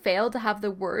really fail to have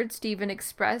the words to even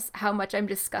express how much I'm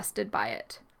disgusted by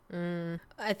it.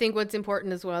 I think what's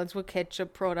important as well is what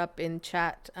Ketchup brought up in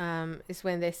chat, is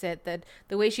when they said that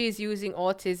the way she is using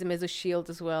autism as a shield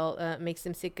as well makes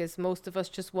them sick, as most of us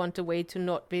just want a way to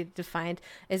not be defined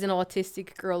as an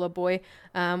autistic girl or boy.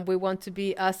 We want to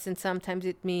be us, and sometimes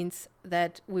it means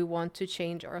that we want to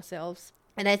change ourselves.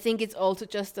 And I think it's also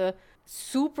just a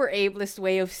super ableist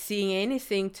way of seeing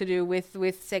anything to do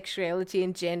with sexuality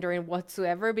and gender and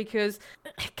whatsoever, because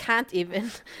I can't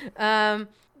even.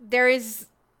 There is,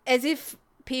 as if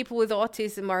people with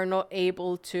autism are not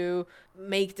able to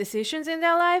make decisions in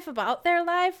their life about their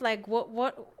life. Like,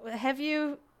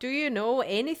 do you know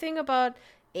anything about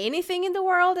anything in the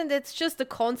world? And it's just a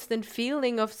constant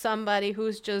feeling of somebody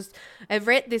who's just, I've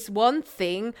read this one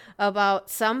thing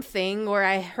about something, or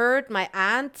I heard my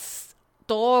aunt's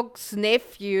dog's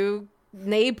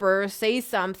neighbor say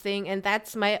something, and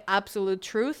that's my absolute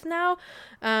truth now.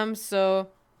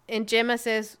 And Gemma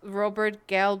says Robert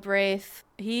Galbraith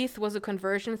Heath was a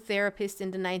conversion therapist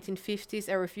in the 1950s.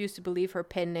 I refuse to believe her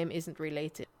pen name isn't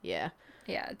related. Yeah,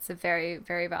 it's a very,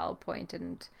 very valid point,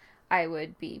 and I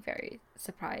would be very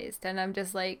surprised. And I'm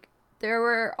just like, there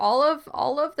were all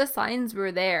of the signs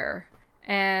were there,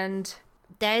 and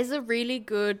that is a really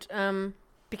good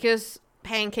because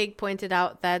Pancake pointed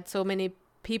out that so many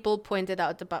people pointed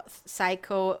out about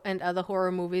Psycho and other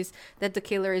horror movies that the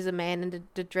killer is a man and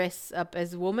the dress up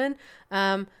as a woman.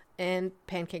 And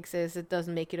Pancake says it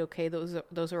doesn't make it okay.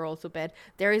 Those are also bad.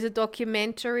 There is a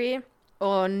documentary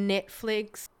on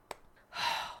Netflix,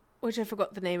 which I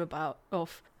forgot the name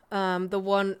of. The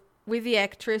one with the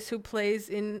actress who plays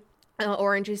in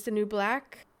Orange is the New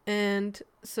Black. And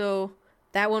so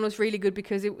That one was really good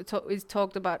because it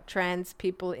talked about trans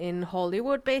people in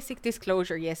Hollywood. Basic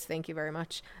disclosure, yes, thank you very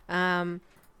much. And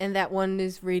that one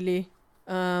is really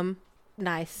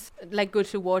nice, like good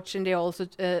to watch. And they also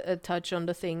touch on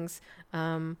the things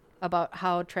about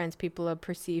how trans people are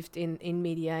perceived in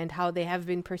media and how they have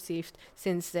been perceived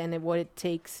since then, and what it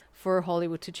takes for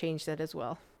Hollywood to change that as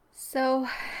well. So,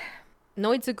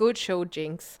 no, it's a good show,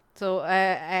 Jinx. So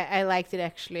I liked it,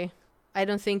 actually. I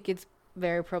don't think it's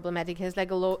very problematic. It has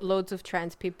like loads of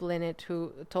trans people in it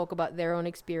who talk about their own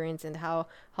experience and how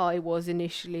it was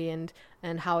initially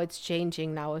and how it's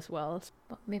changing now as well.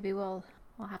 Maybe we'll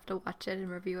have to watch it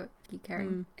and review it. Keep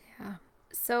caring. Yeah.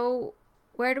 So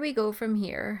where do we go from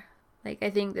here? Like, I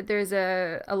think that there's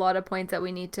a lot of points that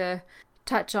we need to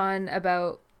touch on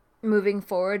about moving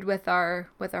forward with our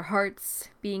hearts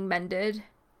being mended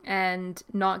and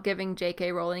not giving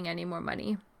J.K. Rowling any more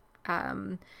money,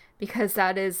 because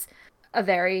that is a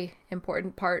very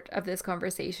important part of this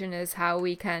conversation, is how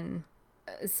we can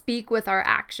speak with our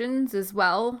actions as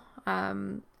well.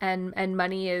 And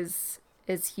money is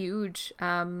huge.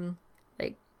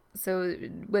 Like, so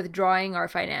withdrawing our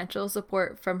financial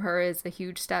support from her is a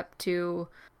huge step to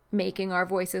making our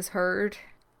voices heard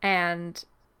and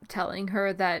telling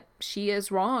her that she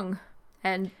is wrong.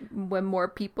 And when more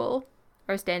people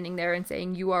are standing there and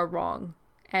saying, you are wrong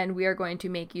and we are going to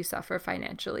make you suffer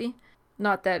financially.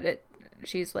 Not that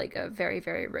she's like a very,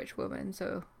 very rich woman,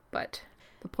 but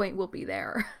the point will be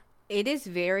there. It is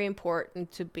very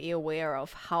important to be aware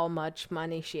of how much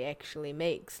money she actually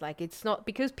makes. Like, it's not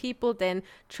because people then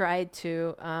try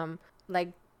to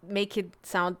like make it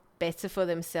sound better for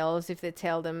themselves if they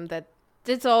tell them that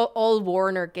it's all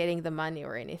Warner getting the money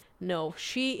or anything. No,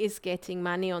 she is getting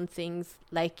money on things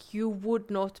like you would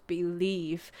not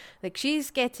believe. Like, she's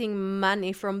getting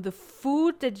money from the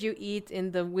food that you eat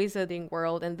in the Wizarding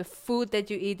World and the food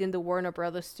that you eat in the Warner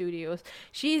Brothers studios.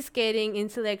 She's getting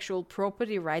intellectual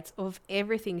property rights of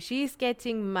everything. She's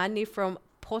getting money from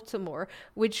Pottermore,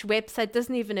 which website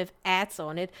doesn't even have ads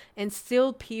on it, and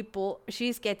still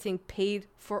she's getting paid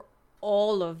for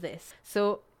all of this.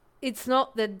 So it's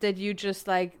not that you just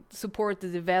like support the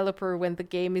developer when the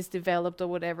game is developed or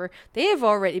whatever. They have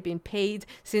already been paid.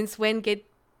 Since when get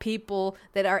people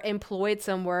that are employed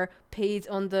somewhere paid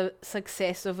on the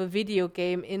success of a video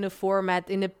game in a format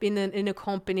in a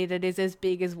company that is as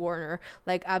big as Warner?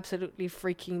 Like, absolutely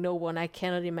freaking no one. I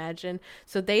cannot imagine.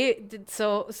 So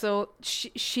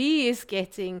she is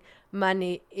getting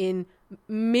money in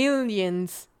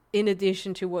millions in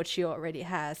addition to what she already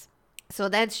has. So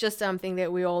that's just something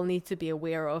that we all need to be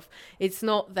aware of. It's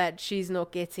not that she's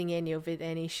not getting any of it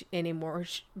anymore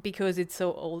because it's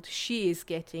so old. She is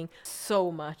getting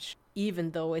so much,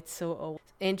 even though it's so old.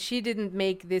 And she didn't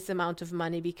make this amount of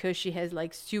money because she has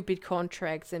like stupid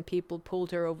contracts and people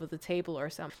pulled her over the table or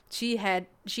something. She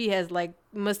has like,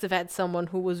 must have had someone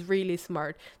who was really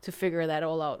smart to figure that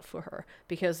all out for her,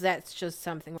 because that's just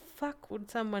something. Fuck,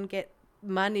 would someone get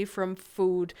money from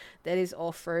food that is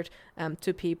offered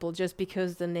to people just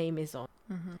because the name is on?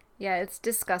 Mm-hmm. Yeah, it's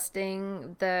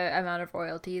disgusting, the amount of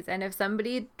royalties. And if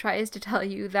somebody tries to tell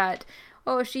you that,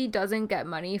 oh, she doesn't get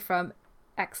money from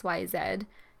XYZ,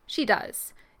 she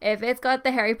does. If it's got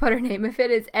the Harry Potter name, if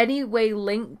it is any way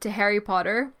linked to Harry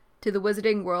Potter, to the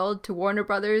Wizarding World, to Warner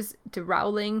Brothers, to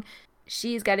Rowling,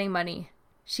 she's getting money.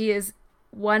 She is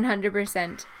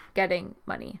 100% getting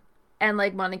money. And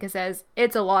like Monica says,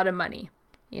 it's a lot of money.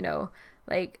 You know,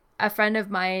 like a friend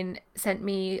of mine sent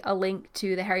me a link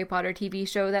to the Harry Potter TV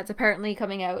show that's apparently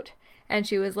coming out. And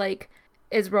she was like,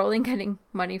 is Rowling getting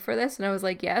money for this? And I was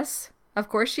like, yes, of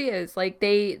course she is. Like,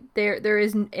 there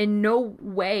is in no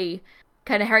way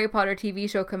can a Harry Potter TV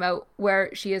show come out where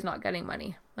she is not getting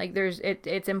money. Like,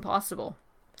 it's impossible.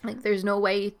 Like, there's no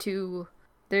way to,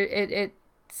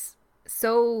 it's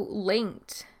so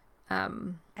linked.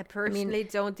 I personally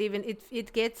don't even,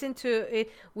 it gets into,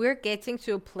 we're getting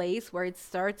to a place where it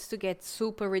starts to get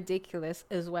super ridiculous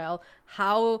as well,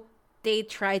 how they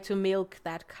try to milk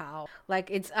that cow. Like,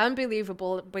 it's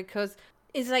unbelievable, because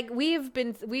it's like we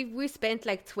spent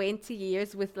like 20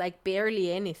 years with like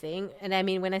barely anything. And I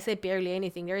mean, when I say barely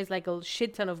anything, there is like a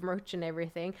shit ton of merch and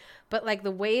everything. But like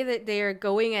the way that they're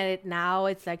going at it now,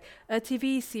 it's like a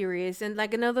TV series and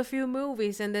like another few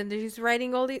movies. And then they're just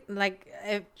writing all the, like,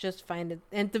 I just find it.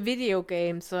 And the video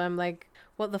game. So I'm like,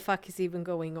 what the fuck is even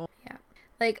going on? Yeah.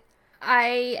 Like,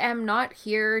 I am not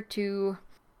here to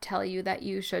tell you that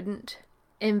you shouldn't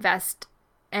invest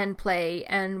and play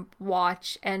and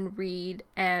watch and read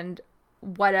and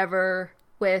whatever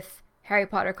with Harry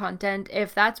Potter content.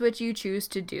 If that's what you choose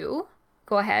to do,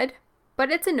 go ahead. But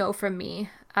it's a no from me.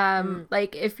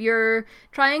 Like if you're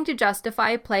trying to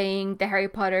justify playing the Harry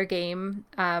Potter game,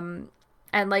 and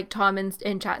like Tom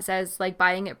in chat says, like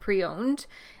buying it pre-owned,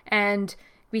 and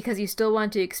because you still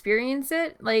want to experience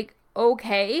it, like,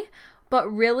 okay. But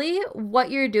really,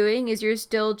 what you're doing is you're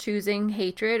still choosing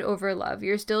hatred over love.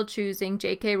 You're still choosing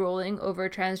J.K. Rowling over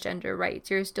transgender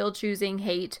rights. You're still choosing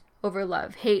hate over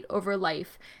love, hate over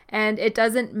life. And it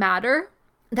doesn't matter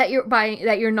that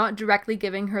you're not directly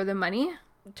giving her the money.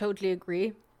 Totally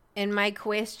agree. And my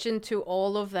question to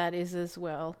all of that is as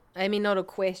well, I mean, not a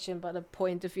question, but a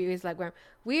point of view is like,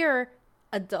 we are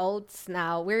adults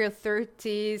now. We're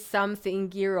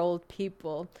 30-something-year-old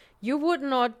people. You would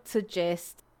not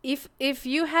suggest, if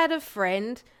you had a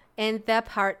friend and their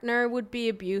partner would be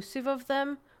abusive of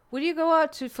them, would you go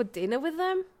out for dinner with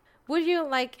them? Would you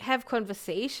like have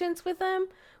conversations with them?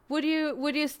 Would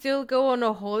you still go on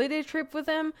a holiday trip with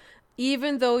them,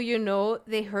 even though you know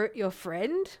they hurt your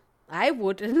friend? I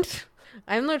wouldn't.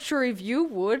 I'm not sure if you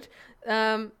would.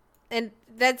 And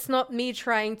that's not me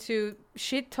trying to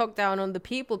shit talk down on the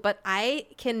people, but I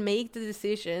can make the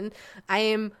decision. I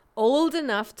am old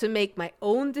enough to make my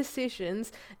own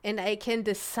decisions, and I can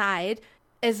decide,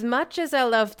 as much as I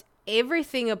loved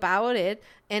everything about it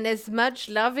and as much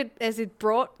love it as it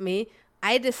brought me,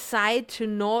 I decide to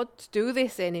not do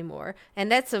this anymore.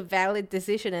 And that's a valid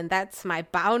decision, and that's my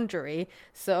boundary.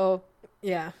 So,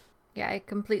 yeah. Yeah, I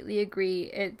completely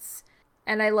agree.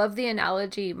 And I love the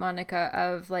analogy, Monica,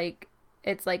 of like,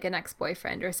 it's like an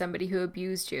ex-boyfriend or somebody who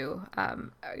abused you,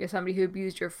 or somebody who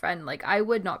abused your friend. Like, I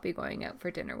would not be going out for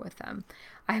dinner with them.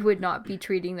 I would not be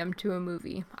treating them to a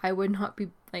movie. I would not be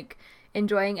like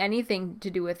enjoying anything to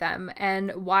do with them.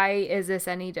 And why is this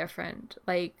any different?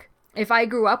 Like, if I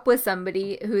grew up with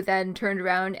somebody who then turned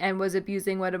around and was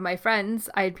abusing one of my friends,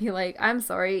 I'd be like, I'm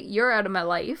sorry, you're out of my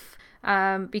life.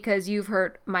 Because you've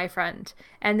hurt my friend.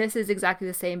 And this is exactly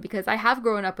the same, because I have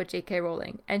grown up with J.K.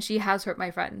 Rowling, and she has hurt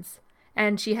my friends,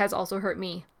 and she has also hurt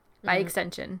me by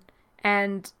extension.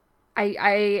 And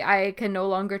I can no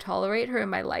longer tolerate her in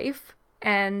my life,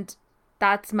 and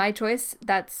that's my choice.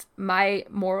 That's my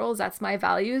morals. That's my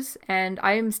values, and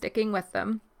I am sticking with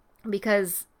them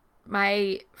because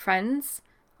my friends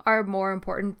are more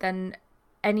important than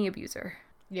any abuser.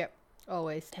 Yep,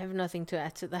 always. I have nothing to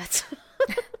add to that.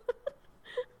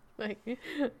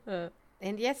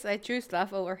 And yes, I choose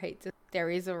love over hate.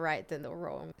 There is a right and a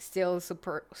wrong. Still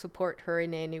support her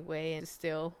in any way, and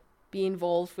still be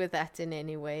involved with that in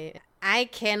any way. I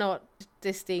cannot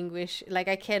distinguish, like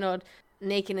I cannot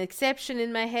make an exception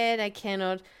in my head. I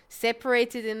cannot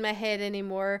separate it in my head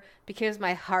anymore, because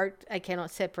my heart, I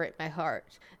cannot separate my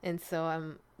heart. And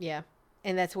so yeah,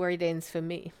 and that's where it ends for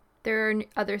me. There are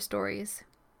other stories.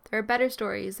 There are better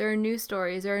stories. There are new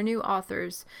stories. There are new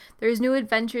authors. There's new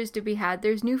adventures to be had.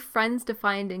 There's new friends to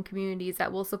find in communities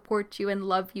that will support you and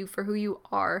love you for who you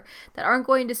are, that aren't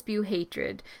going to spew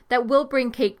hatred, that will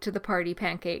bring cake to the party,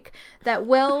 pancake, that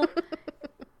will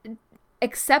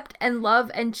accept and love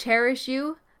and cherish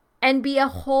you and be a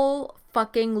whole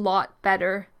fucking lot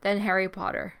better than Harry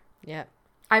Potter. Yeah.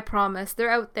 I promise.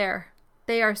 They're out there.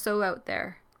 They are so out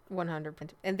there.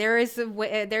 100%. And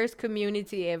there's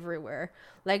community everywhere.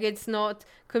 Like,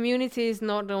 community is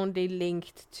not only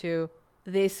linked to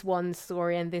this one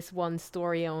story and this one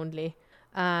story only.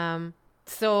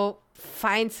 So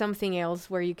find something else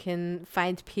where you can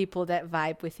find people that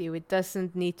vibe with you. It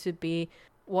doesn't need to be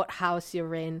what house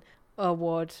you're in or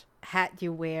what hat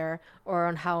you wear or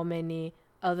on how many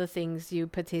other things you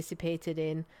participated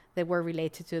in that were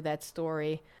related to that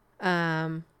story.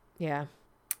 Yeah.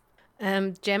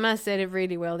 Gemma said it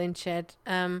really well in chat.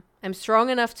 I'm strong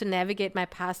enough to navigate my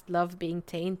past love being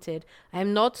tainted.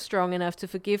 I'm not strong enough to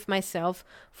forgive myself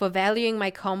for valuing my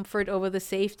comfort over the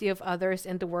safety of others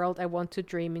and the world I want to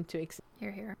dream into existence.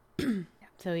 Here.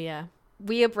 So yeah,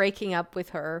 we are breaking up with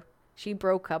her. She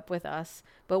broke up with us,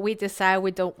 but we decide we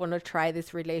don't want to try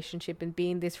this relationship and be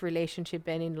in this relationship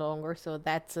any longer. So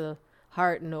that's a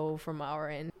hard no from our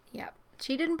end. Yeah.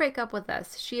 She didn't break up with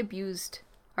us. She abused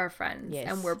our friends,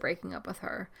 yes. And we're breaking up with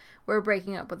her. We're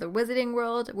breaking up with the Wizarding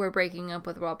World. We're breaking up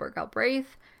with Robert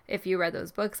Galbraith. If you read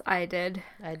those books, I did.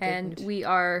 I didn't.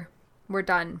 And we're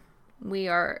done. We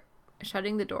are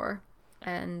shutting the door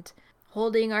and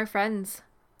holding our friends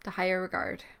to higher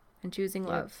regard and choosing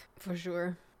love. For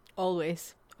sure.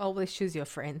 Always choose your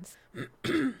friends.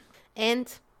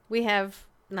 And we have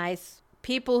nice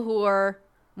people who are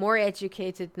more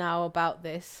educated now about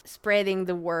this, spreading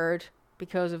the word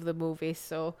because of the movies.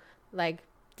 So like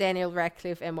Daniel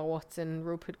Radcliffe, Emma Watson,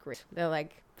 Rupert Grint, they're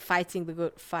like fighting the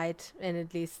good fight, and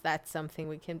at least that's something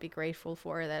we can be grateful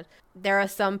for, that there are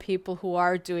some people who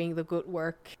are doing the good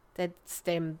work that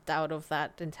stemmed out of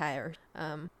that entire.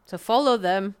 So follow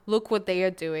them, look what they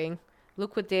are doing,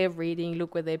 look what they're reading,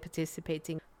 look what they're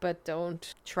participating, but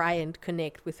don't try and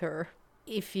connect with her.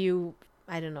 If you,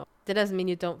 I don't know, that doesn't mean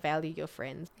you don't value your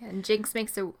friends. And Jinx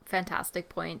makes a fantastic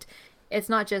point. It's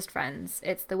not just friends,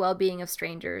 it's the well-being of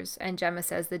strangers. And Gemma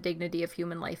says the dignity of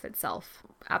human life itself.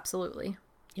 Absolutely.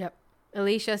 Yep.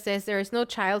 Alicia says, there is no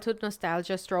childhood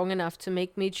nostalgia strong enough to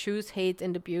make me choose hate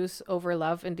and abuse over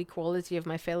love and equality of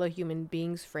my fellow human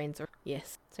beings, friends.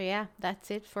 Yes. So yeah,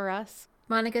 that's it for us.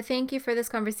 Monica, thank you for this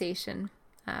conversation.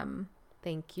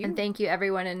 Thank you. And thank you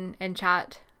everyone in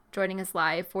chat joining us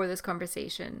live for this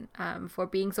conversation, for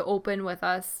being so open with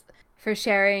us, for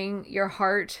sharing your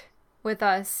heart with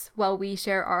us while we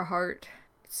share our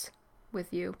hearts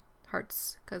with you.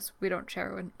 Hearts, because we don't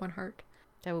share one heart.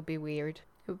 That would be weird.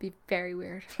 It would be very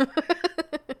weird.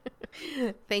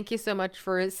 Thank you so much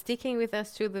for sticking with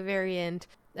us to the very end,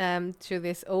 to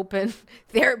this open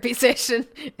therapy session,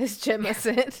 as Gemma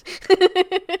said.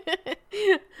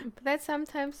 But that's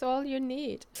sometimes all you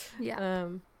need. Yeah.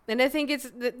 And I think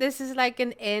this is like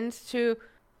an end to,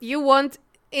 you want,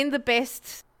 in the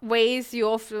best ways, you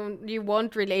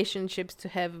want relationships to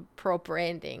have a proper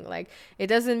ending. Like, it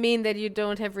doesn't mean that you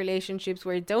don't have relationships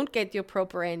where you don't get your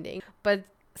proper ending, but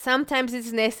sometimes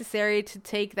it's necessary to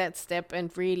take that step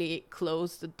and really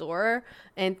close the door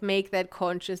and make that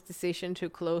conscious decision to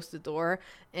close the door.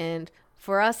 And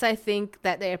for us, I think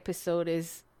that episode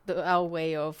is our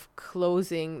way of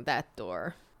closing that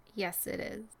door. Yes, it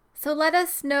is. So let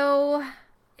us know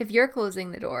if you're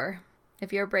closing the door,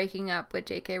 if you're breaking up with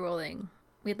J.K. Rowling.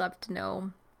 We'd love to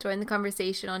know. Join the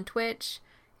conversation on Twitch,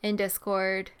 in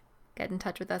Discord. Get in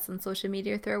touch with us on social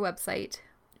media through our website.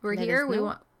 We're here. We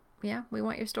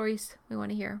want your stories. We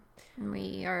want to hear. And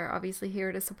we are obviously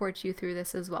here to support you through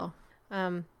this as well.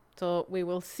 So we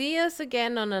will see us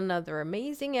again on another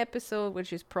amazing episode,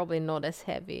 which is probably not as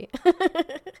heavy,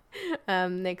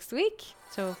 next week.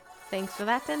 So thanks for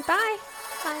that, and bye.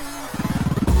 Bye.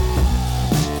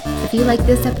 If you like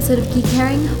this episode of Geek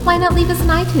Herring, why not leave us an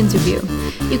iTunes review?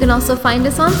 You can also find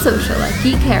us on social at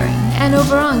Geek Herring and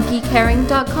over on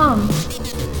geekherring.com.